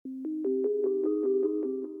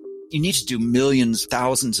You need to do millions,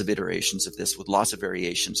 thousands of iterations of this with lots of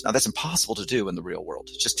variations. Now, that's impossible to do in the real world.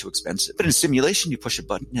 It's just too expensive. But in a simulation, you push a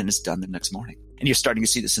button and it's done the next morning. And you're starting to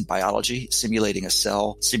see this in biology, simulating a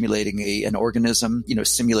cell, simulating an organism,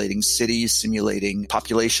 simulating cities, simulating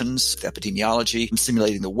populations, epidemiology,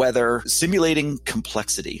 simulating the weather. Simulating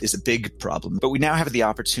complexity is a big problem. But we now have the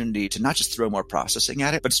opportunity to not just throw more processing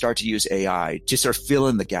at it, but start to use AI to sort of fill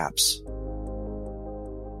in the gaps.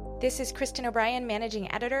 This is Kristen O'Brien,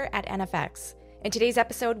 Managing Editor at NFX. In today's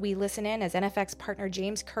episode, we listen in as NFX partner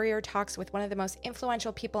James Currier talks with one of the most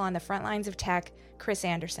influential people on the front lines of tech, Chris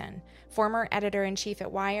Anderson, former editor-in-chief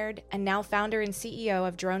at Wired, and now founder and CEO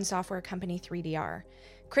of drone software company 3DR.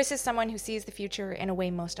 Chris is someone who sees the future in a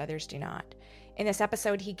way most others do not. In this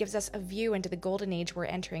episode, he gives us a view into the golden age we're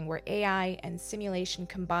entering, where AI and simulation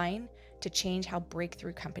combine to change how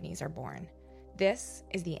breakthrough companies are born. This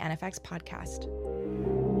is the NFX Podcast.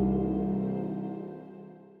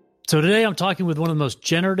 So today I'm talking with one of the most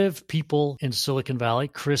generative people in Silicon Valley,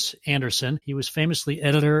 Chris Anderson. He was famously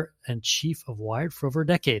editor-in-chief of Wired for over a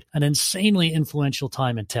decade, an insanely influential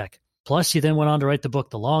time in tech. Plus, he then went on to write the book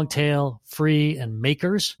The Long Tail, Free, and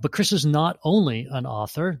Makers. But Chris is not only an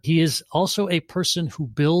author, he is also a person who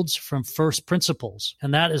builds from first principles.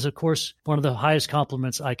 And that is, of course, one of the highest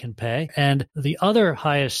compliments I can pay. And the other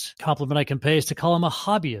highest compliment I can pay is to call him a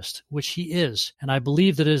hobbyist, which he is. And I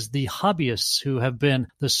believe that it is the hobbyists who have been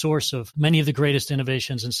the source of many of the greatest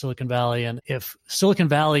innovations in Silicon Valley. And if Silicon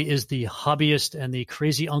Valley is the hobbyist and the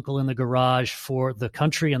crazy uncle in the garage for the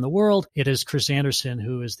country and the world, it is Chris Anderson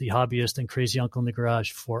who is the hobbyist and crazy uncle in the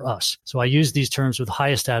garage for us. So I use these terms with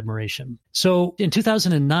highest admiration. So in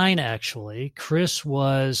 2009, actually, Chris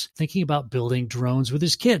was thinking about building drones with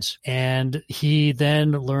his kids. And he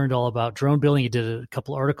then learned all about drone building. He did a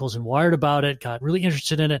couple articles in Wired about it, got really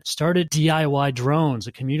interested in it, started DIY Drones,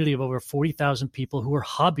 a community of over 40,000 people who were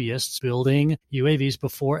hobbyists building UAVs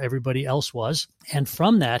before everybody else was. And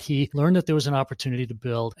from that, he learned that there was an opportunity to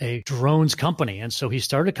build a drones company. And so he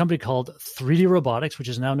started a company called 3D Robotics, which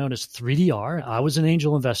is now known as 3DR. I was an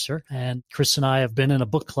angel investor, and Chris and I have been in a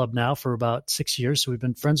book club now for about 6 years. So we've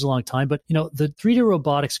been friends a long time. But, the 3D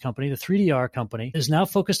Robotics company, the 3DR company, is now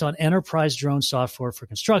focused on enterprise drone software for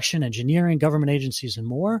construction, engineering, government agencies, and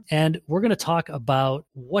more. And we're going to talk about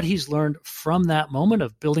what he's learned from that moment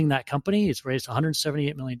of building that company. He's raised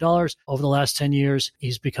 $178 million over the last 10 years.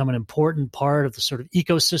 He's become an important part of the sort of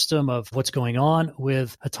ecosystem of what's going on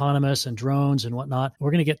with autonomous and drones and whatnot.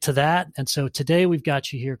 We're going to get to that. And so today we've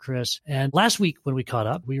got you here, Chris. And last week when we caught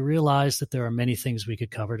up, we realized that there are many things we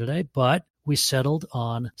could cover today, but we settled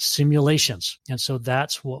on simulations. And so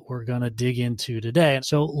that's what we're going to dig into today.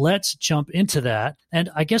 So let's jump into that. And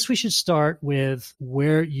I guess we should start with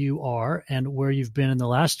where you are and where you've been in the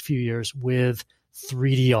last few years with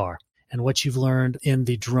 3DR. And what you've learned in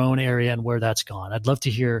the drone area and where that's gone. I'd love to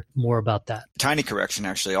hear more about that. Tiny correction,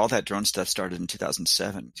 actually. All that drone stuff started in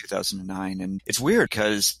 2007, 2009. And it's weird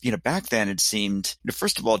because, back then it seemed,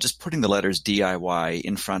 first of all, just putting the letters DIY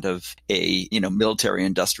in front of a, military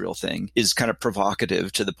industrial thing is kind of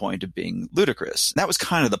provocative to the point of being ludicrous. That was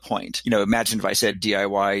kind of the point. Imagine if I said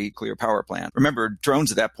DIY nuclear power plant. Remember,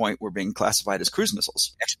 drones at that point were being classified as cruise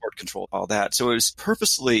missiles, export control, all that. So it was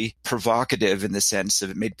purposely provocative in the sense of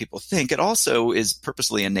it made people think. It also is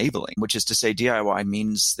purposely enabling, which is to say DIY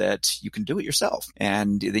means that you can do it yourself.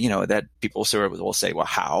 And, that people sort of will say, well,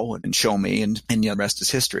 how? And show me. And the rest is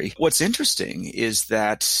history. What's interesting is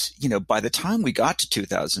that, by the time we got to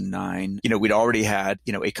 2009, we'd already had,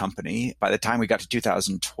 a company. By the time we got to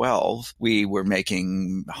 2012, we were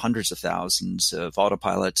making hundreds of thousands of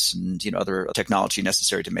autopilots and, other technology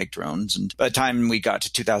necessary to make drones. And by the time we got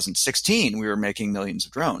to 2016, we were making millions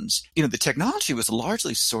of drones. The technology was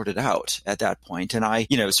largely sorted out at that point. And I,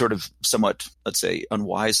 sort of somewhat, let's say,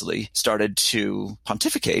 unwisely started to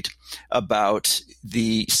pontificate about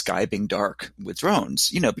the sky being dark with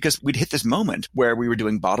drones, because we'd hit this moment where we were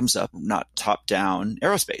doing bottoms up, not top down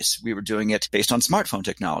aerospace. We were doing it based on smartphone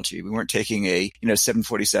technology. We weren't taking a,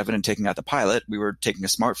 747 and taking out the pilot. We were taking a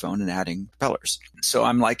smartphone and adding propellers. So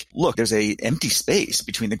I'm like, look, there's a empty space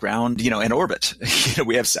between the ground, and orbit.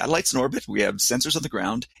 We have satellites in orbit. We have sensors on the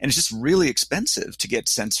ground, and it's just really expensive to get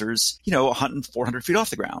sensors, 400 feet off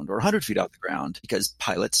the ground or 100 feet off the ground because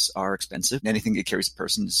pilots are expensive. Anything that carries a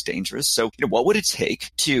person is dangerous. So, what would it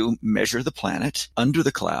take to measure the planet under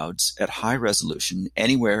the clouds at high resolution,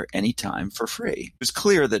 anywhere, anytime for free? It was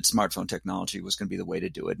clear that smartphone technology was going to be the way to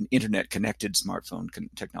do it. And internet-connected smartphone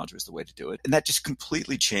technology was the way to do it. And that just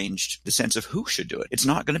completely changed the sense of who should do it. It's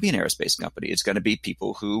not going to be an aerospace company. It's going to be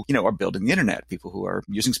people who, are building the internet, people who are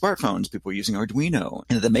using smartphones, people who are using Arduino,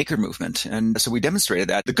 the maker movement. And so we demonstrated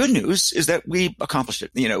that. The good news is that we accomplished it.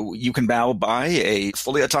 You can now buy a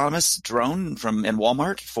fully autonomous drone from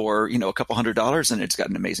Walmart for, a couple $100, and it's got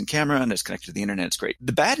an amazing camera and it's connected to the internet. It's great.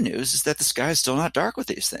 The bad news is that the sky is still not dark with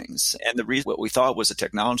these things. And the reason what we thought was a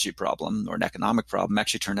technology problem or an economic problem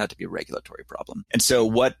actually turned out to be a regulatory problem. And so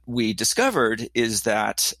what we discovered is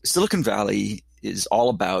that Silicon Valley is all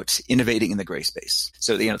about innovating in the gray space.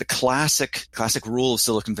 So, the classic rule of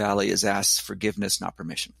Silicon Valley is ask forgiveness, not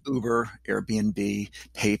permission. Uber, Airbnb,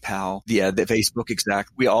 PayPal, the Facebook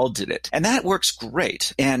exact, we all did it. And that works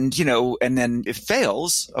great. And, and then if it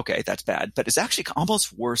fails, okay, that's bad. But it's actually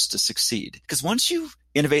almost worse to succeed. Because once you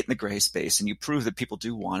innovate in the gray space and you prove that people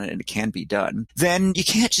do want it and it can be done, then you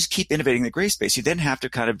can't just keep innovating in the gray space. You then have to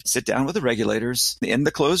kind of sit down with the regulators in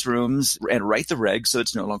the closed rooms and write the regs so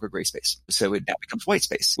it's no longer gray space. So it now becomes white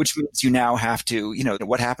space, which means you now have to,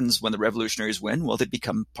 what happens when the revolutionaries win? Well, they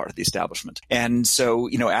become part of the establishment. And so,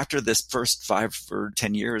 after this first 5 or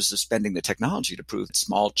 10 years of spending the technology to prove that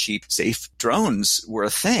small, cheap, safe drones were a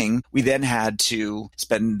thing, we then had to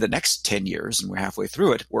spend the next 10 years, and we're halfway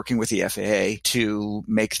through it, working with the FAA to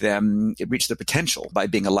make them reach their potential by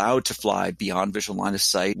being allowed to fly beyond visual line of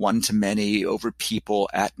sight, one-to-many, over people,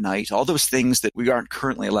 at night, all those things that we aren't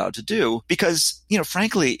currently allowed to do because,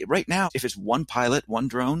 frankly, right now, if it's one pilot, one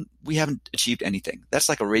drone, we haven't achieved anything. That's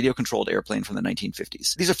like a radio-controlled airplane from the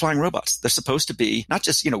 1950s. These are flying robots. They're supposed to be not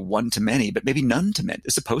just, one-to-many, but maybe none-to-many.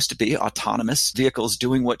 They're supposed to be autonomous vehicles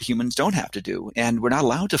doing what humans don't have to do. And we're not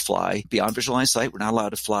allowed to fly beyond visual line of sight. We're not allowed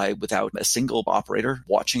to fly without a single operator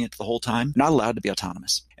watching it the whole time. We're not allowed to be autonomous.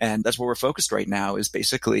 And that's where we're focused right now is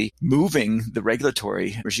basically moving the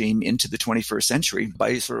regulatory regime into the 21st century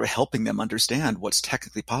by sort of helping them understand what's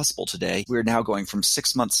technically possible today. We're now going from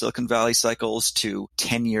 6-month Silicon Valley cycles to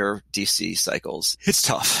 10-year DC cycles. It's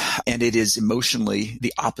tough. And it is emotionally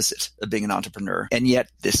the opposite of being an entrepreneur. And yet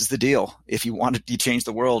this is the deal. If you want to change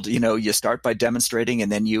the world, you start by demonstrating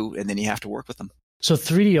and then you have to work with them. So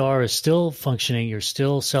 3DR is still functioning. You're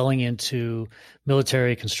still selling into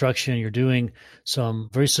military construction. You're doing some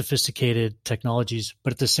very sophisticated technologies,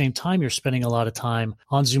 but at the same time, you're spending a lot of time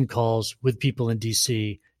on Zoom calls with people in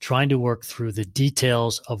DC, trying to work through the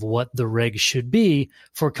details of what the regs should be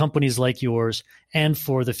for companies like yours and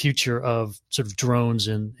for the future of sort of drones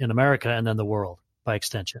in America and then the world by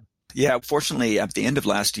extension. Yeah, fortunately, at the end of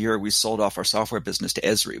last year, we sold off our software business to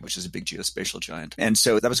Esri, which is a big geospatial giant. And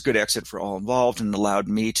so that was a good exit for all involved and allowed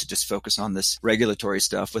me to just focus on this regulatory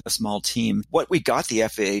stuff with a small team. What we got the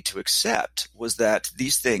FAA to accept was that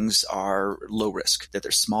these things are low risk, that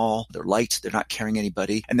they're small, they're light, they're not carrying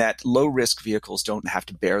anybody, and that low risk vehicles don't have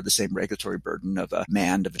to bear the same regulatory burden of a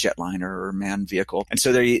jetliner or a manned vehicle. And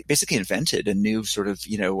so they basically invented a new sort of,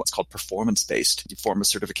 what's called performance-based form of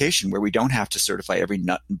certification where we don't have to certify every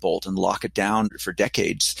nut and bolt and lock it down for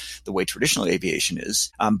decades the way traditional aviation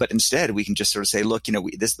is. But instead, we can just sort of say, look,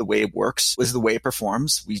 this is the way it works. This is the way it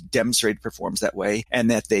performs. We demonstrate it performs that way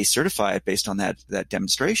and that they certify it based on that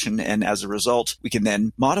demonstration. And as a result, we can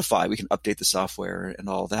then modify, we can update the software and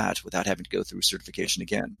all that without having to go through certification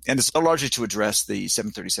again. And it's largely to address the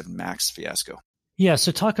 737 MAX fiasco. Yeah,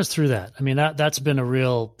 so talk us through that. I mean, that's been a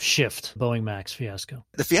real shift, Boeing MAX fiasco.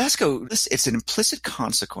 The fiasco, it's an implicit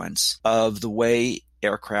consequence of the way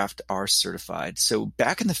aircraft are certified. So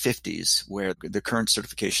back in the 50s, where the current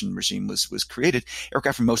certification regime was created,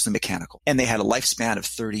 aircraft were mostly mechanical. And they had a lifespan of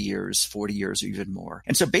 30 years, 40 years, or even more.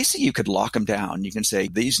 And so basically you could lock them down. You can say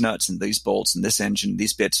these nuts and these bolts and this engine,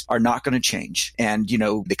 these bits are not going to change. And,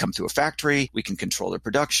 they come through a factory. We can control their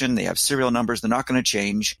production. They have serial numbers. They're not going to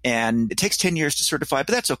change. And it takes 10 years to certify,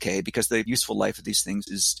 but that's okay because the useful life of these things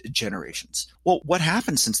is generations. Well, what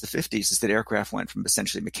happened since the 50s is that aircraft went from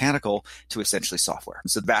essentially mechanical to essentially software. And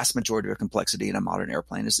so the vast majority of complexity in a modern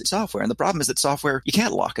airplane is software. And the problem is that software, you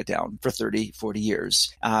can't lock it down for 30, 40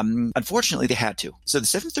 years. Unfortunately, they had to. So the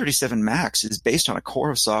 737 MAX is based on a core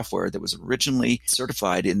of software that was originally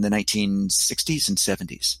certified in the 1960s and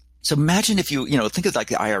 70s. So imagine if you think of like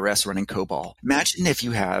the IRS running COBOL. Imagine if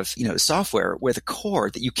you have, software with a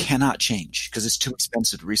core that you cannot change because it's too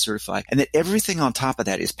expensive to recertify, and that everything on top of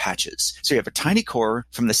that is patches. So you have a tiny core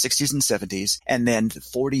from the 60s and 70s, and then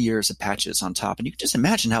 40 years of patches on top. And you can just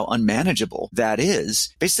imagine how unmanageable that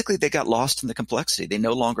is. Basically, they got lost in the complexity. They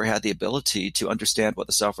no longer had the ability to understand what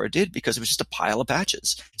the software did because it was just a pile of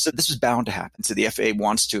patches. So this was bound to happen. So the FAA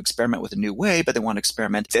wants to experiment with a new way, but they want to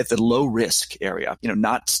experiment at the low risk area,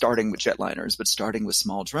 not start starting with jetliners, but starting with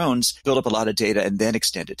small drones, build up a lot of data, and then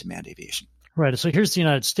extend it to manned aviation. Right. So here's the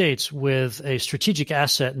United States with a strategic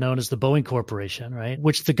asset known as the Boeing Corporation, right?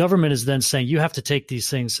 Which the government is then saying you have to take these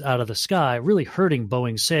things out of the sky, really hurting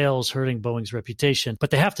Boeing's sales, hurting Boeing's reputation,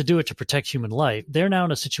 but they have to do it to protect human life. They're now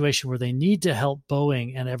in a situation where they need to help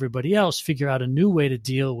Boeing and everybody else figure out a new way to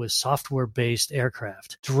deal with software-based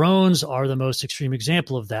aircraft. Drones are the most extreme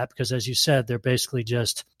example of that because, as you said, they're basically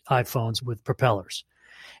just iPhones with propellers.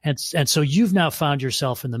 And so you've now found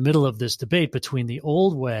yourself in the middle of this debate between the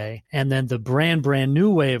old way and then the brand new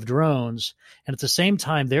way of drones. And at the same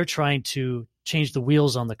time, they're trying to change the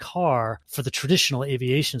wheels on the car for the traditional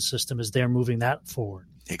aviation system as they're moving that forward.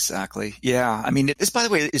 Exactly. Yeah. I mean, this, by the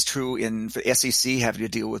way, is true in SEC having to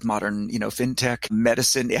deal with modern, fintech,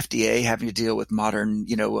 medicine, FDA having to deal with modern,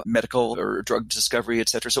 medical or drug discovery, et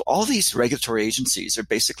cetera. So all these regulatory agencies are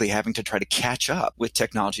basically having to try to catch up with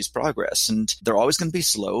technology's progress. And they're always going to be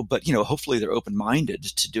slow, but, hopefully they're open-minded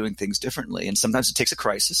to doing things differently. And sometimes it takes a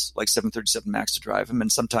crisis like 737 MAX to drive them.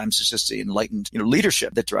 And sometimes it's just the enlightened,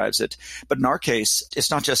 leadership that drives it. But in our case,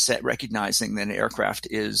 it's not just recognizing that an aircraft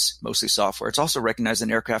is mostly software. It's also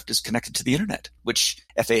recognizing an aircraft is connected to the internet, which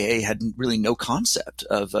FAA had really no concept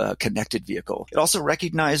of a connected vehicle. It also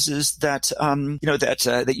recognizes that,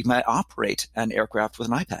 that you might operate an aircraft with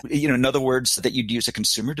an iPad. In other words, that you'd use a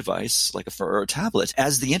consumer device like a phone or a tablet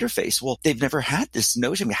as the interface. Well, they've never had this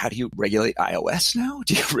notion. How do you regulate iOS now?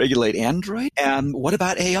 Do you regulate Android? And what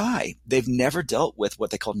about AI? They've never dealt with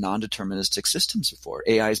what they call non-deterministic systems before.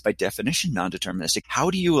 AI is by definition non-deterministic.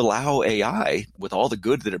 How do you allow AI, with all the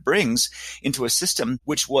good that it brings, into a system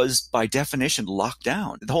which was by definition locked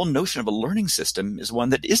down? The whole notion of a learning system is one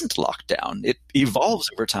that isn't locked down. It evolves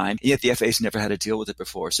over time, yet the FAA's never had to deal with it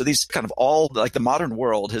before. So these kind of the modern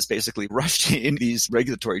world has basically rushed in these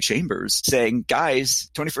regulatory chambers saying, guys,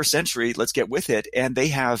 21st century, let's get with it. And they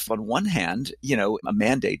have, on one hand, a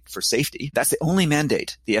mandate for safety. That's the only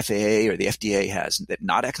mandate the FAA or the FDA has, that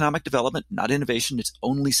not economic development, not innovation, it's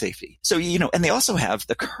only safety. So, and they also have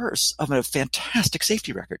the curse of a fantastic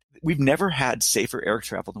safety record. We've never had safer air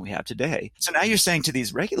travel than we have today. So now you're saying to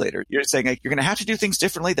these regulators, you're saying you're going to have to do things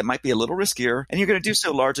differently that might be a little riskier, and you're going to do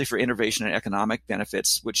so largely for innovation and economic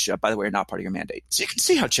benefits, which, by the way, are not part of your mandate. So you can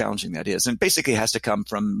see how challenging that is. And basically it has to come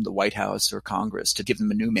from the White House or Congress to give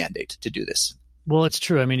them a new mandate to do this. Well, it's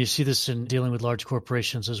true. I mean, you see this in dealing with large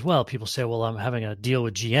corporations as well. People say, well, I'm having a deal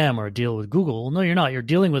with GM or a deal with Google. Well, no, you're not. You're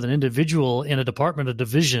dealing with an individual in a department, a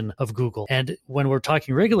division of Google. And when we're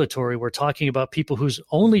talking regulatory, we're talking about people whose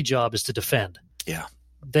only job is to defend. Yeah.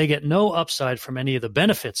 They get no upside from any of the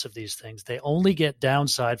benefits of these things. They only get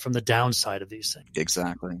downside from the downside of these things.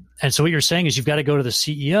 Exactly. And so what you're saying is you've got to go to the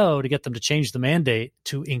CEO to get them to change the mandate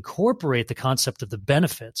to incorporate the concept of the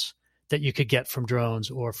benefits that you could get from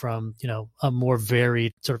drones or from, a more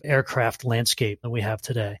varied sort of aircraft landscape than we have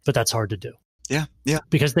today. But that's hard to do. Yeah. Yeah.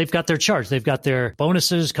 Because they've got their charge. They've got their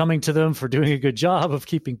bonuses coming to them for doing a good job of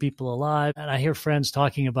keeping people alive. And I hear friends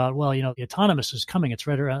talking about, well, the autonomous is coming. It's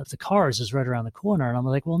right around, the cars is right around the corner. And I'm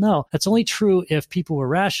like, well, no, that's only true if people were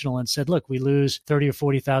rational and said, look, we lose 30 or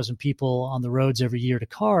 40,000 people on the roads every year to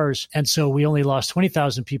cars. And so we only lost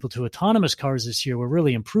 20,000 people to autonomous cars this year. We're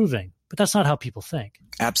really improving. But that's not how people think.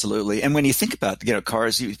 Absolutely. And when you think about,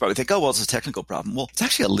 cars, you probably think, oh, well, it's a technical problem. Well, it's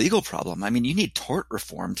actually a legal problem. I mean, you need tort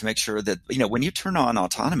reform to make sure that, when you turn on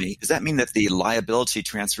autonomy, does that mean that the liability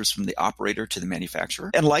transfers from the operator to the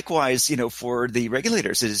manufacturer? And likewise, for the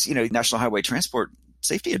regulators is, National Highway Transport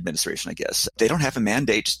Safety Administration, I guess. They don't have a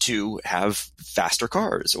mandate to have faster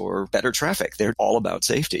cars or better traffic. They're all about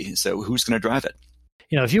safety. So who's going to drive it?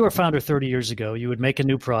 If you were a founder 30 years ago, you would make a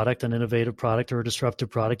new product, an innovative product or a disruptive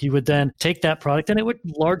product. You would then take that product and it would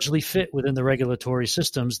largely fit within the regulatory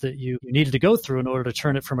systems that you needed to go through in order to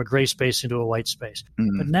turn it from a gray space into a white space.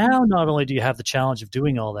 Mm-hmm. But now not only do you have the challenge of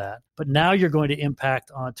doing all that, but now you're going to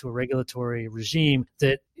impact onto a regulatory regime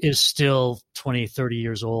that is still 20, 30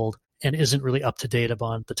 years old and isn't really up to date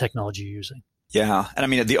upon the technology you're using. Yeah. And I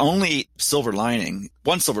mean, the only one silver lining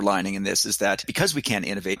in this is that because we can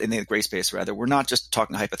innovate in the gray space, rather, we're not just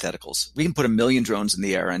talking hypotheticals. We can put 1 million drones in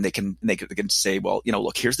the air and they can say, well,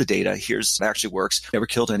 look, here's the data. Here's it actually works. Never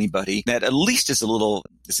killed anybody. That at least is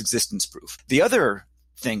this existence proof. The other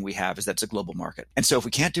thing we have is that it's a global market. And so if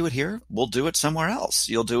we can't do it here, we'll do it somewhere else.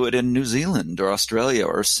 You'll do it in New Zealand or Australia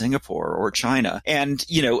or Singapore or China. And,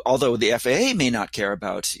 although the FAA may not care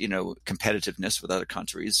about, competitiveness with other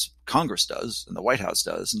countries, Congress does and the White House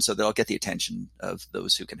does. And so they'll get the attention of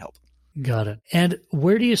those who can help. Got it. And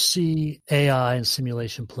where do you see AI and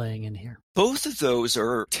simulation playing in here? Both of those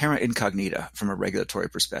are terra incognita from a regulatory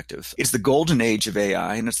perspective. It's the golden age of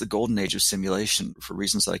AI and it's the golden age of simulation for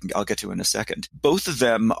reasons that I'll get to in a second. Both of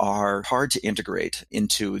them are hard to integrate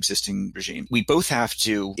into existing regimes. We both have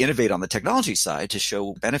to innovate on the technology side to show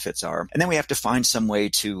what the benefits are, and then we have to find some way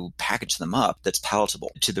to package them up that's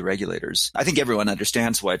palatable to the regulators. I think everyone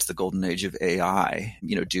understands why it's the golden age of AI,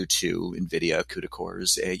 due to NVIDIA, CUDA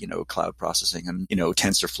cores, cloud processing and,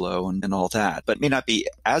 TensorFlow and all that. But it may not be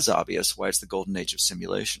as obvious why it's the golden age of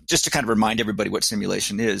simulation. Just to kind of remind everybody what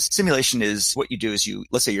simulation is. Simulation is what you do is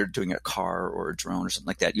let's say you're doing a car or a drone or something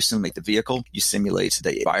like that. You simulate the vehicle, you simulate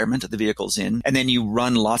the environment that the vehicle's in, and then you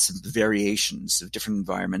run lots of variations of different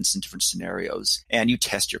environments and different scenarios. And you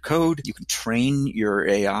test your code. You can train your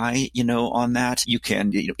AI, on that. You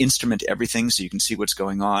can, instrument everything so you can see what's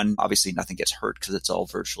going on. Obviously, nothing gets hurt because it's all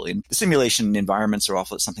virtually. And the simulation environments are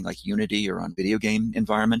often something like Unity or on video game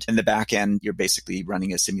environment. In the back end, you're basically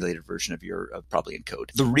running a simulated version of probably in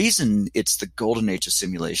code. The reason it's the golden age of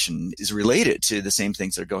simulation is related to the same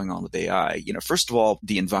things that are going on with AI. First of all,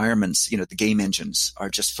 the environments, the game engines are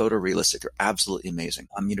just photorealistic. They're absolutely amazing.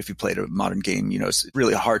 If you played a modern game, it's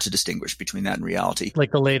really hard to distinguish between that and reality.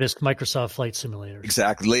 Like the latest Microsoft Flight Simulator.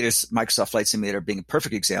 Exactly. The latest Microsoft Flight Simulator being a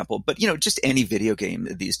perfect example. But, just any video game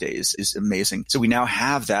these days is amazing. So we now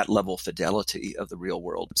have that level of fidelity of the real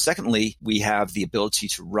world. Secondly, we have the ability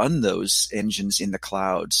to run those engines in the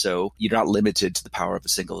cloud. So you're not limited to the power of a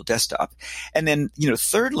single desktop. And then,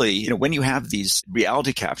 thirdly, when you have these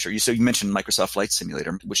reality capture, so you mentioned Microsoft Flight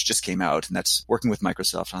Simulator, which just came out, and that's working with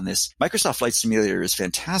Microsoft on this. Microsoft Flight Simulator is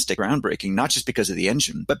fantastic, groundbreaking, not just because of the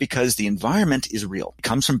engine, but because the environment is real. It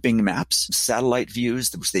comes from Bing Maps, satellite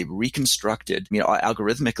views, which they've reconstructed,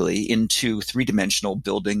 algorithmically into three-dimensional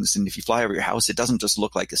buildings. And if you fly over your house, it doesn't just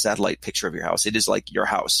look like a satellite picture of your house. It is like your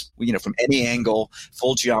house, from any angle,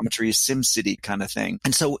 full geometry, SimCity kind of thing.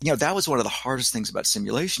 And so, that was one of the hardest things about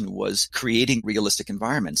simulation was creating realistic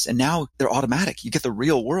environments. And now they're automatic. You get the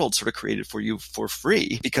real world sort of created for you for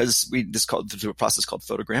free because through a process called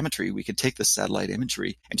photogrammetry, we can take the satellite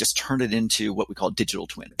imagery and just turn it into what we call digital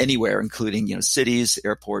twin anywhere, including, cities,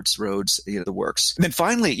 airports, roads, the works. And then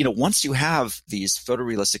finally, once you have these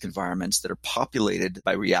photorealistic environments that are populated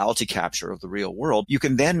by reality capture of the real world, you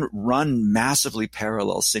can then run massively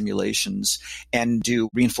parallel simulations and do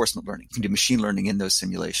reinforcement learning. You can do machine learning in those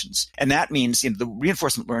simulations. And that means, the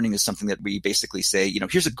reinforcement learning is something that we basically say,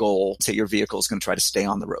 here's a goal. Say your vehicle is going to try to stay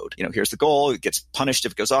on the road. Here's the goal. It gets punished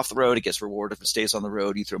if it goes off the road. It gets rewarded if it stays on the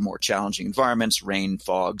road. You throw more challenging environments, rain,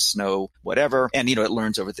 fog, snow, whatever. And, it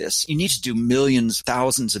learns over this. You need to do millions,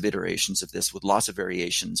 thousands of iterations of this with lots of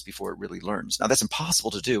variations before it really learns. Now, that's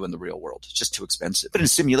impossible to do in the real world. It's just too expensive. But in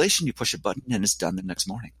simulation, you push a button and it's done the next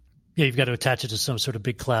morning. Yeah, you've got to attach it to some sort of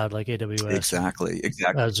big cloud like AWS. Exactly.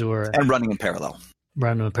 Azure. And running in parallel.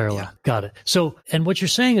 Running in parallel. Yeah. Got it. So, and what you're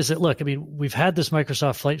saying is that, look, we've had this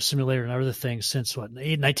Microsoft Flight Simulator and other things since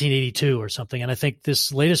 1982 or something. And I think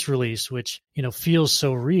this latest release, which, feels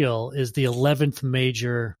so real, is the 11th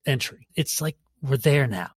major entry. It's like, we're there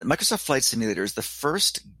now. Microsoft Flight Simulator is the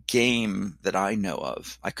first game that I know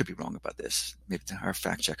of. I could be wrong about this. Maybe our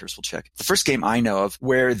fact checkers will check. The first game I know of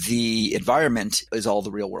where the environment is all the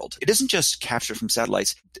real world. It isn't just captured from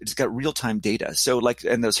satellites. It's got real-time data. So like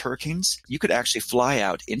in those hurricanes, you could actually fly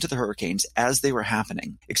out into the hurricanes as they were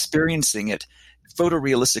happening, experiencing it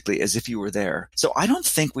photorealistically as if you were there. So I don't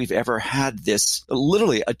think we've ever had this,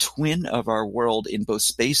 literally a twin of our world in both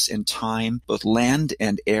space and time, both land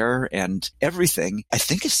and air and everything. I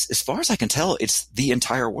think as far as I can tell, it's the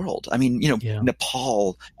entire world.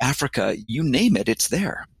 Nepal, Africa, you name it, it's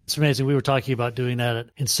there. It's amazing. We were talking about doing that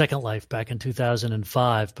in Second Life back in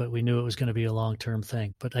 2005, but we knew it was going to be a long-term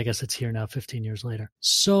thing. But I guess it's here now 15 years later.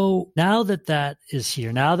 So now that is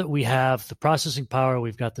here, now that we have the processing power,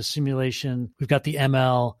 we've got the simulation, we've got the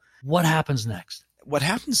ML, what happens next? What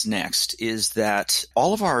happens next is that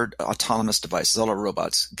all of our autonomous devices, all our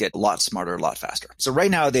robots, get a lot smarter, a lot faster. So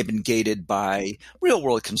right now they've been gated by real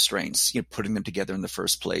world constraints, putting them together in the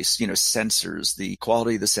first place, sensors, the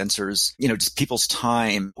quality of the sensors, just people's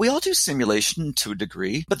time. We all do simulation to a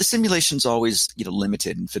degree, but the simulation's always,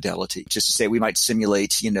 limited in fidelity. Just to say we might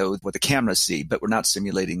simulate, what the cameras see, but we're not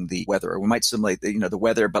simulating the weather. Or we might simulate, the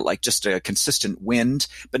weather, but like just a consistent wind,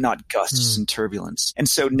 but not gusts and turbulence. And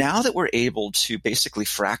so now that we're able to basically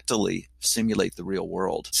fractally simulate the real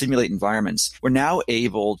world, simulate environments, we're now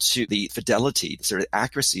able to, the fidelity, the sort of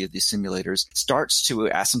accuracy of these simulators starts to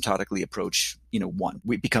asymptotically approach, 1.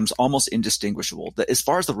 It becomes almost indistinguishable. As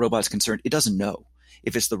far as the robot's concerned, it doesn't know.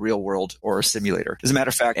 if it's the real world or a simulator. As a matter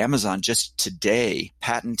of fact, Amazon just today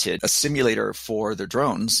patented a simulator for their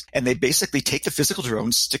drones, and they basically take the physical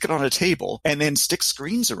drone, stick it on a table, and then stick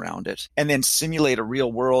screens around it, and then simulate a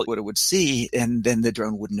real world, what it would see, and then the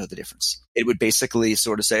drone wouldn't know the difference. It would basically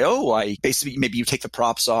sort of say, basically maybe you take the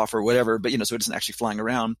props off or whatever, but so it isn't actually flying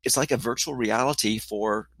around. It's like a virtual reality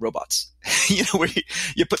for robots, where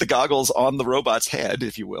you put the goggles on the robot's head,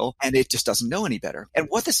 if you will, and it just doesn't know any better. And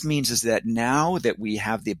what this means is that now that we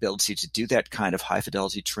have the ability to do that kind of high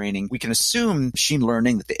fidelity training, we can assume machine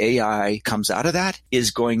learning, that the AI comes out of that,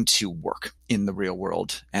 is going to work in the real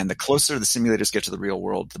world. And the closer the simulators get to the real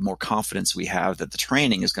world, the more confidence we have that the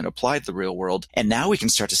training is going to apply to the real world. And now we can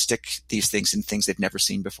start to stick these things in things they've never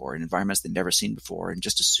seen before, in environments they've never seen before, and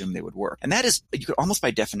just assume they would work. And that is, you could almost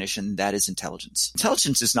by definition, that is intelligence.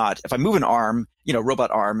 Intelligence is not, if I move an arm,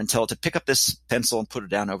 robot arm, and tell it to pick up this pencil and put it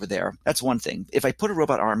down over there. That's one thing. If I put a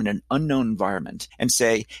robot arm in an unknown environment and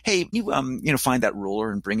say, hey, you find that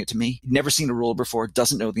ruler and bring it to me. Never seen a ruler before,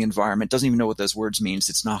 doesn't know the environment, doesn't even know what those words means,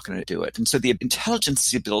 it's not going to do it. And so the intelligence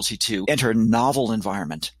is the ability to enter a novel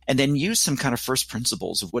environment and then use some kind of first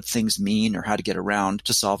principles of what things mean or how to get around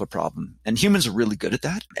to solve a problem. And humans are really good at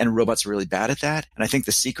that, and robots are really bad at that. And I think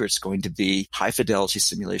the secret's going to be high fidelity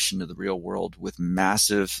simulation of the real world with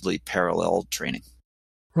massively parallel training.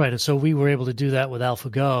 Right. And so we were able to do that with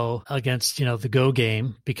AlphaGo against, the Go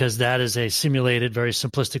game, because that is a simulated, very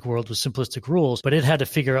simplistic world with simplistic rules, but it had to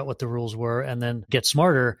figure out what the rules were and then get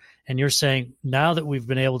smarter. And you're saying now that we've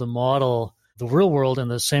been able to model the real world in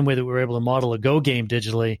the same way that we were able to model a Go game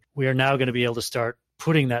digitally, we are now going to be able to start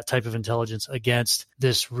putting that type of intelligence against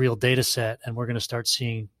this real data set. And we're going to start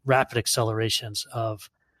seeing rapid accelerations of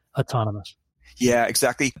autonomous. Yeah,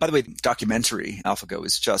 exactly. By the way, the documentary AlphaGo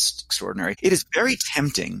is just extraordinary. It is very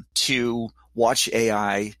tempting to watch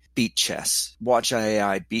AI beat chess, watch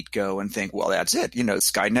AI beat Go and think, well, that's it.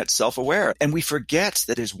 Skynet's self-aware. And we forget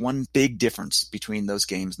that there's one big difference between those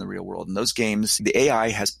games and the real world. In those games, the AI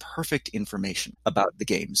has perfect information about the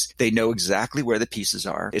games. They know exactly where the pieces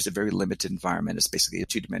are. It's a very limited environment. It's basically a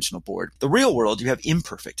two-dimensional board. The real world, you have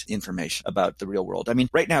imperfect information about the real world. I mean,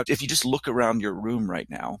 right now, if you just look around your room right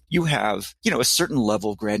now, you have, a certain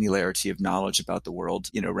level of granularity of knowledge about the world,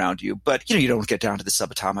 around you. But, you don't get down to the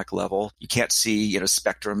subatomic level. You can't see,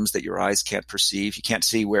 spectrums that your eyes can't perceive. You can't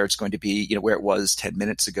see where it's going to be, where it was 10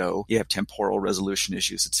 minutes ago. You have temporal resolution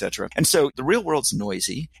issues, etc. And so the real world's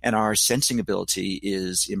noisy and our sensing ability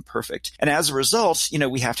is imperfect. And as a result,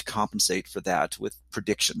 we have to compensate for that with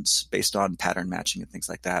predictions based on pattern matching and things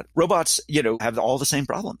like that. Robots, have all the same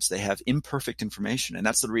problems. They have imperfect information. And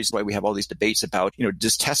that's the reason why we have all these debates about,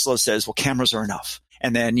 does Tesla says, well, cameras are enough.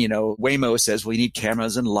 And then, Waymo says, well, you need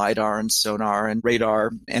cameras and LiDAR and sonar and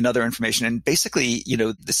radar and other information. And basically,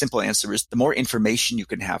 the simple answer is the more information you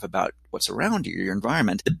can have about what's around you, your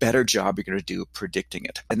environment, the better job you're going to do predicting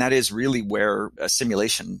it. And that is really where a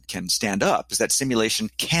simulation can stand up, is that simulation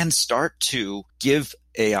can start to give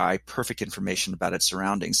AI perfect information about its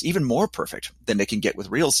surroundings, even more perfect than they can get with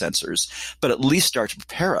real sensors, but at least start to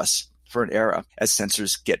prepare us for an era. As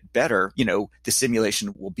sensors get better, the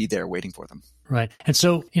simulation will be there waiting for them. Right. And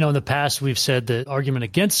so, in the past, we've said the argument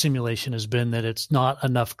against simulation has been that it's not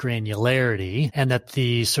enough granularity and that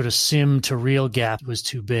the sort of sim to real gap was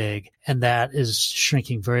too big. And that is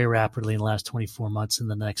shrinking very rapidly in the last 24 months, in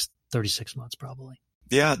the next 36 months, probably.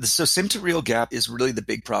 Yeah. So sim to real gap is really the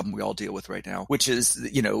big problem we all deal with right now, which is,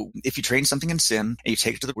 if you train something in sim and you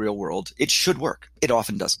take it to the real world, it should work. It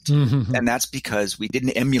often doesn't. Mm-hmm. And that's because we didn't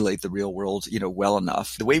emulate the real world, well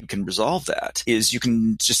enough. The way we can resolve that is you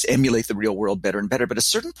can just emulate the real world better and better. But at a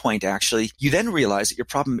certain point, actually, you then realize that your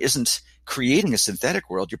problem isn't creating a synthetic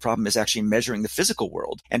world. Your problem is actually measuring the physical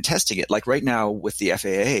world and testing it. Like right now with the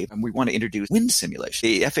FAA, and we want to introduce wind simulation.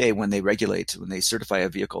 The FAA, when they certify a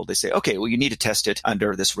vehicle, they say, okay, well, you need to test it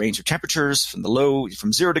under this range of temperatures from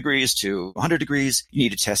 0 degrees to 100 degrees. You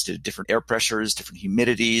need to test it at different air pressures, different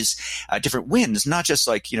humidities, different winds, not just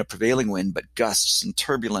like, prevailing wind, but gusts and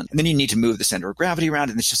turbulent. And then you need to move the center of gravity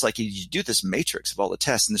around. And it's just like you do this matrix of all the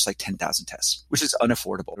tests, and there's like 10,000 tests, which is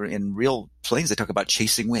unaffordable. In real planes, they talk about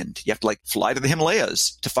chasing wind. You have to fly to the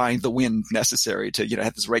Himalayas to find the wind necessary to,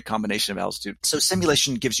 have this right combination of altitude. So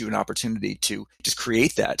simulation gives you an opportunity to just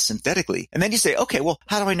create that synthetically. And then you say, okay, well,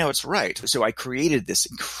 how do I know it's right? So I created this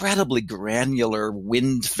incredibly granular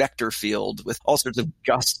wind vector field with all sorts of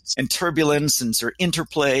gusts and turbulence and sort of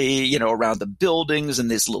interplay, around the buildings,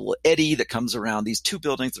 and this little eddy that comes around these two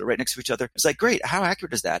buildings that are right next to each other. It's like, great. How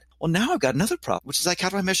accurate is that? Well, now I've got another problem, which is like, how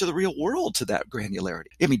do I measure the real world to that granularity?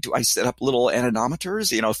 I mean, do I set up little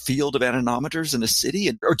anemometers, a field of of anemometers in a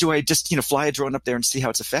city? Or do I just, fly a drone up there and see how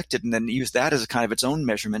it's affected and then use that as a kind of its own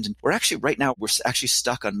measurement? And we're actually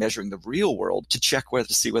stuck on measuring the real world to check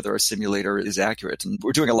to see whether our simulator is accurate. And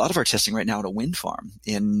we're doing a lot of our testing right now at a wind farm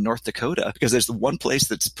in North Dakota, because there's the one place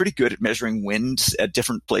that's pretty good at measuring winds at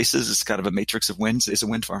different places. It's kind of a matrix of winds. It's a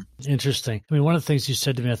wind farm. Interesting. I mean, one of the things you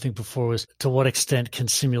said to me, I think before, was to what extent can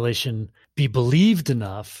simulation be believed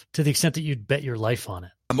enough to the extent that you'd bet your life on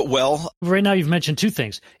it? Well, right now you've mentioned two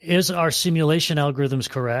things. Is our simulation algorithms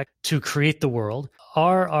correct to create the world?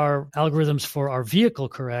 Are our algorithms for our vehicle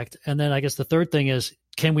correct? And then I guess the third thing is,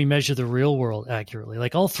 can we measure the real world accurately?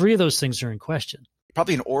 Like, all three of those things are in question.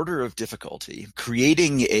 Probably an order of difficulty.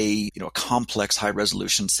 Creating a complex,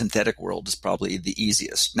 high-resolution synthetic world is probably the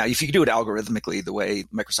easiest. Now, if you can do it algorithmically the way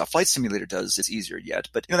Microsoft Flight Simulator does, it's easier yet.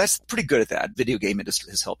 But that's pretty good at that. Video game industry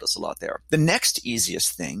has helped us a lot there. The next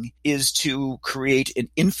easiest thing is to create an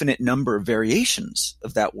infinite number of variations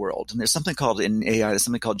of that world. And there's something called, in AI, there's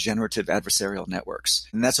something called generative adversarial networks.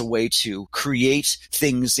 And that's a way to create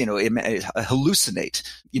things, hallucinate,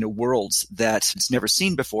 worlds that it's never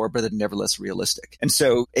seen before, but that are nevertheless realistic. And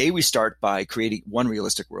so, we start by creating one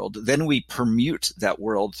realistic world. Then we permute that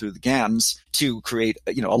world through the GANs to create,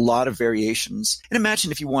 a lot of variations. And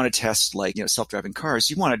imagine if you want to test, self-driving cars,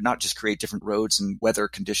 you want to not just create different roads and weather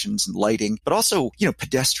conditions and lighting, but also,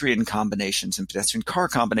 pedestrian combinations and pedestrian car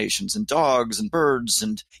combinations and dogs and birds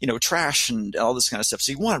and, trash and all this kind of stuff.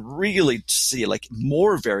 So you want to really see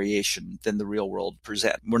more variation than the real world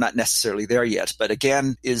present. We're not necessarily there yet, but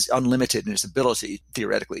again, is unlimited in its ability,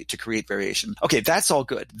 theoretically, to create variation. Okay, that's all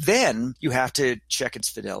good. Then you have to check its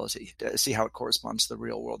fidelity to see how it corresponds to the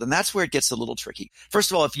real world. And that's where it gets a little tricky.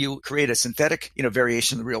 First of all, if you create a synthetic,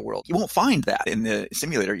 variation in the real world, you won't find that in the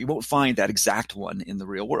simulator. You won't find that exact one in the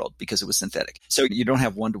real world because it was synthetic. So you don't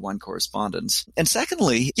have one-to-one correspondence. And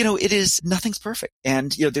secondly, nothing's perfect.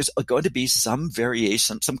 And, there's going to be some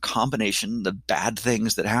variation, some combination, the bad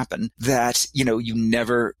things that happen that, you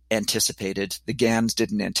never anticipated. The GANs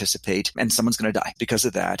didn't anticipate, and someone's going to die because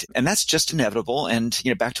of that. And that's just inevitable. And,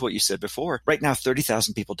 back to what you said before, right now,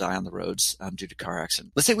 30,000 people die on the roads due to car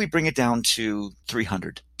accidents. Let's say we bring it down to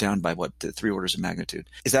 300, down by the 3 orders of magnitude.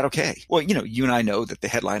 Is that okay? Well, you and I know that the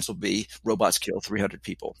headlines will be robots kill 300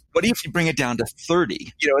 people. But if you bring it down to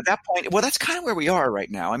 30, at that point, well, that's kind of where we are right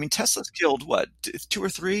now. I mean, Tesla's killed 2 or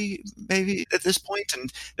 3 maybe at this point,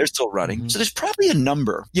 and they're still running. Mm-hmm. So there's probably a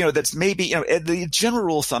number, that's maybe, the general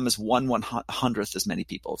rule of thumb is 1/100th as many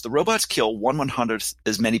people. If the robots kill 1/100th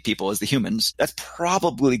as many people as the humans, that's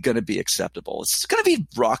probably going to be acceptable. It's going to be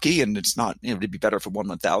rocky, and it's not, it'd be better for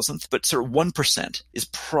 1/1000th, but sort of 1% is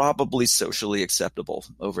probably socially acceptable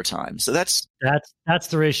over time. So that's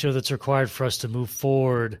the ratio that's required for us to move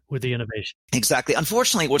forward with the innovation. Exactly.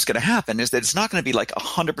 Unfortunately, what's going to happen is that it's not going to be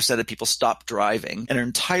 100% of people stop driving and are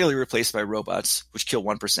entirely replaced by robots, which kill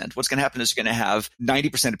 1%. What's going to happen is you're going to have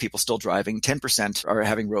 90% of people still driving, 10% are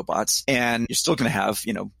having robots, and you're still going to have,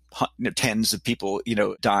 tens of people,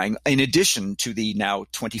 dying, in addition to the now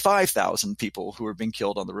 25,000 people who are being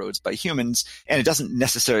killed on the roads by humans. And it doesn't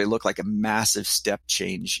necessarily look like a massive step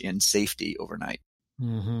change in safety overnight.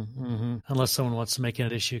 Mm-hmm, mm-hmm. Unless someone wants to make it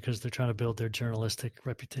an issue because they're trying to build their journalistic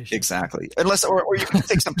reputation. Exactly. Unless, or you can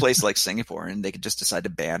take some place like Singapore and they could just decide to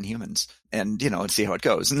ban humans and, and see how it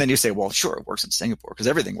goes. And then you say, well, sure, it works in Singapore because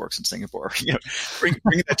everything works in Singapore.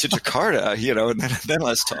 Bring that to Jakarta, and then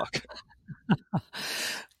let's talk.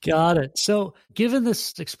 Got it. So given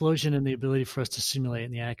this explosion in the ability for us to simulate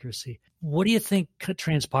and the accuracy, what do you think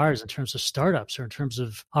transpires in terms of startups or in terms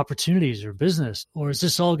of opportunities or business? Or is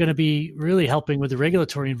this all going to be really helping with the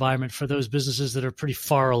regulatory environment for those businesses that are pretty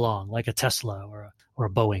far along, like a Tesla or a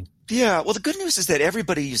Boeing? Yeah, well, the good news is that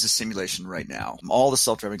everybody uses simulation right now. All the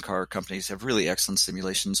self-driving car companies have really excellent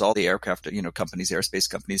simulations. All the aircraft, companies, aerospace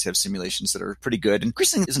companies have simulations that are pretty good. And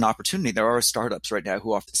increasingly is an opportunity. There are startups right now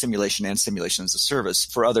who offer simulation and simulation as a service.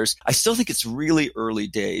 For others, I still think it's really early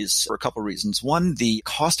days for a couple of reasons. One, the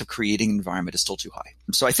cost of creating an environment is still too high.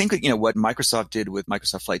 So I think that, what Microsoft did with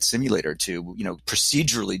Microsoft Flight Simulator to,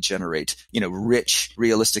 procedurally generate, rich,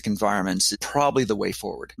 realistic environments is probably the way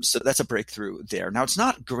forward. So that's a breakthrough there. Now, it's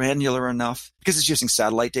not granular enough because it's using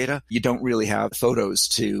satellite data. You don't really have photos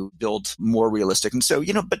to build more realistic. And so,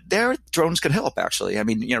 but there drones can help actually. I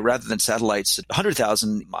mean, rather than satellites at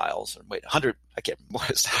 100,000 miles or 100 I can't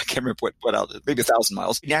remember what else, maybe 1,000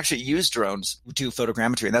 miles. You actually use drones to do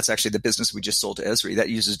photogrammetry. And that's actually the business we just sold to Esri. That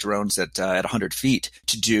uses drones at 100 feet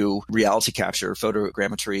to do reality capture,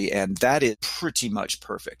 photogrammetry. And that is pretty much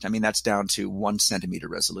perfect. I mean, that's down to 1 centimeter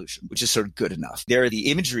resolution, which is sort of good enough. There,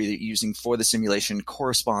 the imagery that you're using for the simulation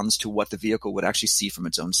corresponds to what the vehicle would actually see from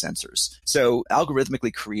its own sensors. So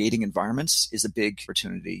algorithmically creating environments is a big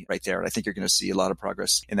opportunity right there. And I think you're going to see a lot of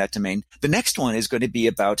progress in that domain. The next one is going to be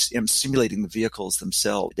about simulating the vehicles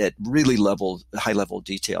themselves at really high level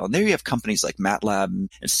detail. And there you have companies like MATLAB and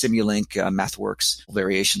Simulink, MathWorks,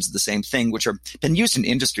 variations of the same thing, which are been used in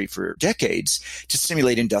industry for decades to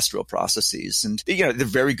simulate industrial processes. And they're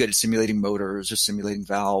very good at simulating motors or simulating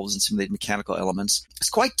valves and simulating mechanical elements. It's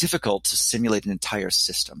quite difficult to simulate an entire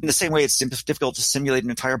system. In the same way, it's difficult to simulate an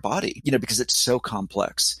entire body, because it's so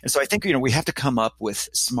complex. And so I think, we have to come up with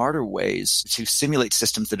smarter ways to simulate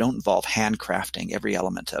systems that don't involve handcrafting every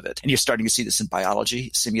element of it. And you're starting to see this in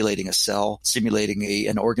biology, simulating a cell, simulating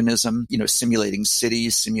an organism, simulating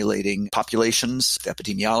cities, simulating populations,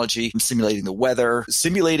 epidemiology, simulating the weather.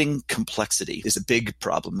 Simulating complexity is a big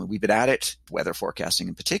problem. We've been at it, weather forecasting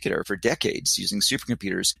in particular, for decades using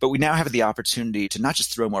supercomputers. But we now have the opportunity to not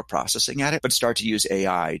just throw more processing at it, but start to use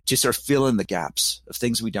AI to sort of fill in the gaps of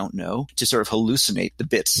things we don't know, to sort of hallucinate the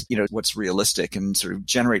bits, what's realistic, and sort of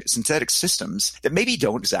generate synthetic systems that maybe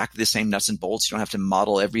don't exactly the same nuts and bolts. You don't have to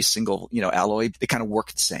model every single, alloy. They kind of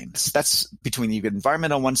work the same. So that's between the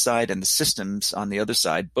environment on one side and the systems on the other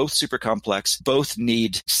side, both super complex, both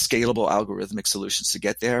need scalable algorithmic solutions to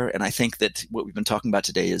get there. And I think that what we've been talking about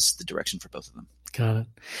today is the direction for both of them. Got it.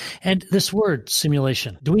 And this word,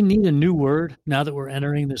 simulation, do we need a new word now that we're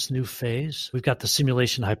entering this new phase? We've got the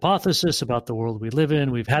simulation hypothesis about the world we live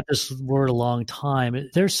in. We've had this word a long time.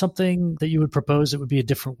 Is there something that you would propose that would be a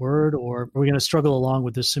different word, or are we going to struggle along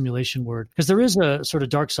with this simulation word? Because there is a sort of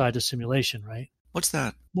dark side to simulation, right? What's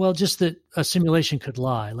that? Well, just that a simulation could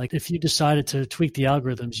lie. Like if you decided to tweak the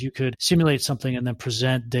algorithms, you could simulate something and then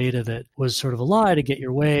present data that was sort of a lie to get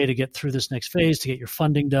your way, to get through this next phase, to get your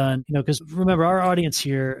funding done. Because remember, our audience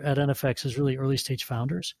here at NFX is really early stage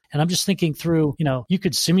founders. And I'm just thinking through, you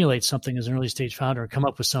could simulate something as an early stage founder and come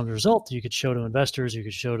up with some result that you could show to investors, you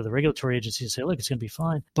could show to the regulatory agency and say, look, it's going to be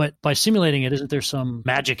fine. But by simulating it, isn't there some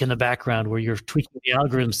magic in the background where you're tweaking the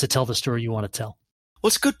algorithms to tell the story you want to tell? Well,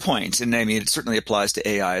 it's a good point. And I mean, it certainly applies to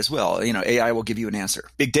AI as well. AI will give you an answer.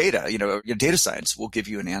 Big data, data science will give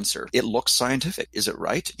you an answer. It looks scientific. Is it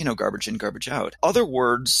right? Garbage in, garbage out. Other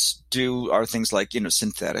words are things like,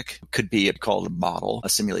 synthetic. Could be called a model. A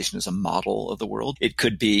simulation is a model of the world. It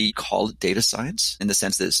could be called data science in the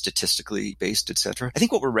sense that it's statistically based, et cetera. I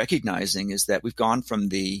think what we're recognizing is that we've gone from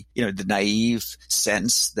the naive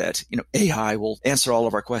sense that, AI will answer all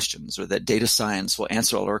of our questions, or that data science will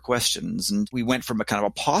answer all of our questions. And we went from a kind of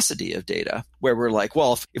a paucity of data where we're like,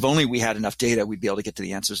 well, if only we had enough data, we'd be able to get to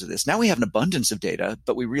the answers of this. Now we have an abundance of data,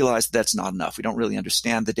 but we realize that's not enough. We don't really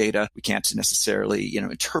understand the data. We can't necessarily,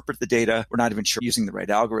 interpret the data. We're not even sure using the right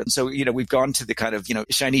algorithm. So, we've gone to the kind of,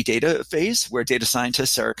 shiny data phase where data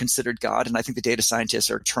scientists are considered God. And I think the data scientists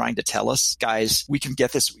are trying to tell us, guys, we can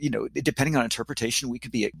get this, depending on interpretation, we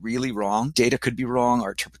could be really wrong. Data could be wrong.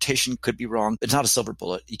 Our interpretation could be wrong. It's not a silver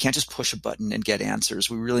bullet. You can't just push a button and get answers.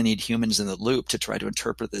 We really need humans in the loop to try to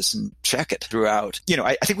interpret this and check it throughout.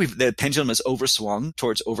 I think the pendulum has overswung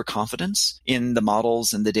towards overconfidence in the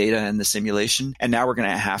models and the data and the simulation. And now we're going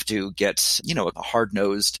to have to get, a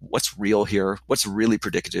hard-nosed, what's real here, what's really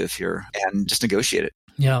predictive here, and just negotiate it.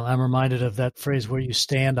 Yeah, I'm reminded of that phrase, where you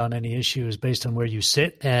stand on any issue is based on where you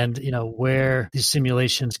sit. And, where these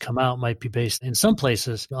simulations come out might be based in some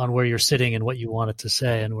places on where you're sitting and what you want it to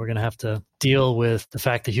say. And we're going to have to deal with the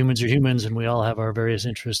fact that humans are humans and we all have our various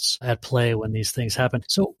interests at play when these things happen.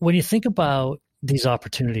 So when you think about these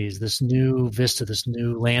opportunities, this new vista, this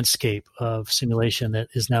new landscape of simulation that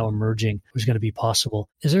is now emerging, is going to be possible,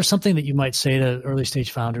 is there something that you might say to early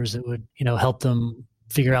stage founders that would, help them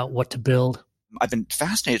figure out what to build? I've been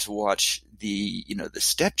fascinated to watch the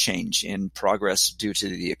step change in progress due to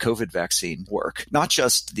the COVID vaccine work. Not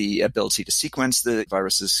just the ability to sequence the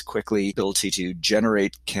viruses quickly, ability to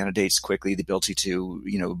generate candidates quickly, the ability to,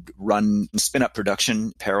 run and spin up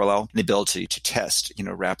production parallel, and the ability to test,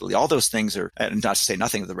 rapidly. All those things are, and not to say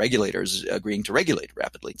nothing of the regulators agreeing to regulate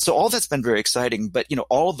rapidly. So all that's been very exciting, but,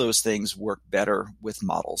 all of those things work better with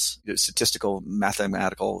models, statistical,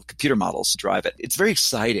 mathematical, computer models drive it. It's very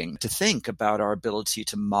exciting to think about our ability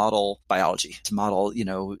to model biology biology, to model,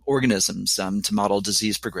 organisms, to model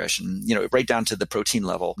disease progression, right down to the protein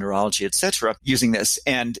level, neurology, etc., using this,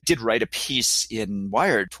 and did write a piece in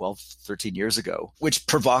Wired 12, 13 years ago, which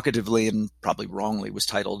provocatively and probably wrongly was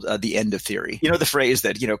titled The End of Theory. The phrase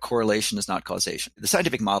that, correlation is not causation. The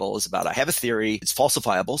scientific model is about, I have a theory, it's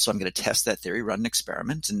falsifiable, so I'm going to test that theory, run an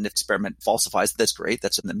experiment, and if the experiment falsifies it, that's great.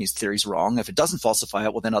 That means the theory's wrong. If it doesn't falsify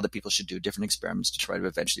it, well, then other people should do different experiments to try to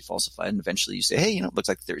eventually falsify it, and eventually you say, hey, it looks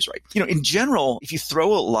like the theory's right. In general, if you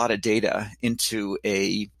throw a lot of data into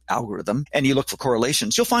a algorithm and you look for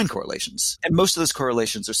correlations, you'll find correlations. And most of those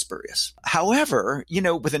correlations are spurious. However,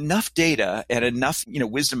 with enough data and enough,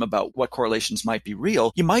 wisdom about what correlations might be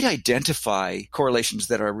real, you might identify correlations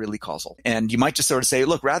that are really causal. And you might just sort of say,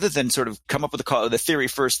 look, rather than sort of come up with the theory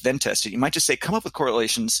first, then test it, you might just say, come up with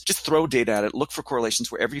correlations, just throw data at it, look for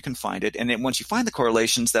correlations wherever you can find it. And then once you find the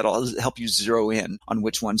correlations, that'll help you zero in on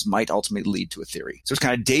which ones might ultimately lead to a theory. So it's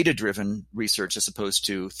kind of data-driven research as opposed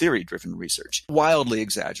to theory-driven research. Wildly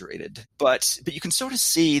exaggerated. But you can sort of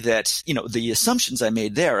see that, the assumptions I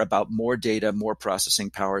made there about more data, more processing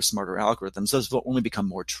power, smarter algorithms, those will only become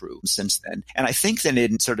more true since then. And I think that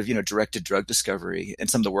in sort of, directed drug discovery and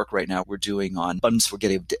some of the work right now we're doing on abundance, we're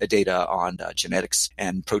getting data on genetics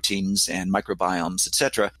and proteins and microbiomes, et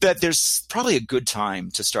cetera, that there's probably a good time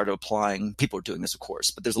to start applying, people are doing this, of course,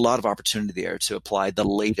 but there's a lot of opportunity there to apply the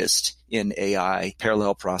latest in AI,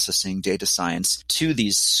 parallel processing, data science to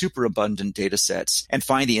these super abundant data sets and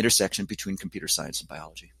find the intersection between computer science and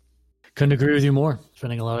biology. Couldn't agree with you more.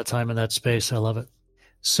 Spending a lot of time in that space. I love it.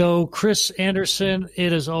 So, Chris Anderson,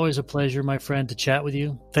 it is always a pleasure, my friend, to chat with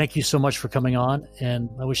you. Thank you so much for coming on, and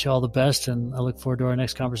I wish you all the best, and I look forward to our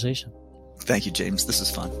next conversation. Thank you, James. This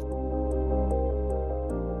is fun.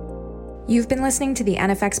 You've been listening to the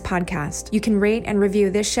NFX Podcast. You can rate and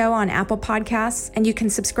review this show on Apple Podcasts, and you can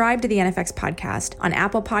subscribe to the NFX Podcast on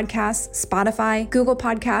Apple Podcasts, Spotify, Google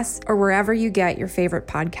Podcasts, or wherever you get your favorite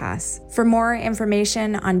podcasts. For more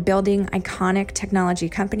information on building iconic technology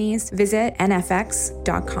companies, visit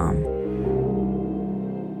nfx.com.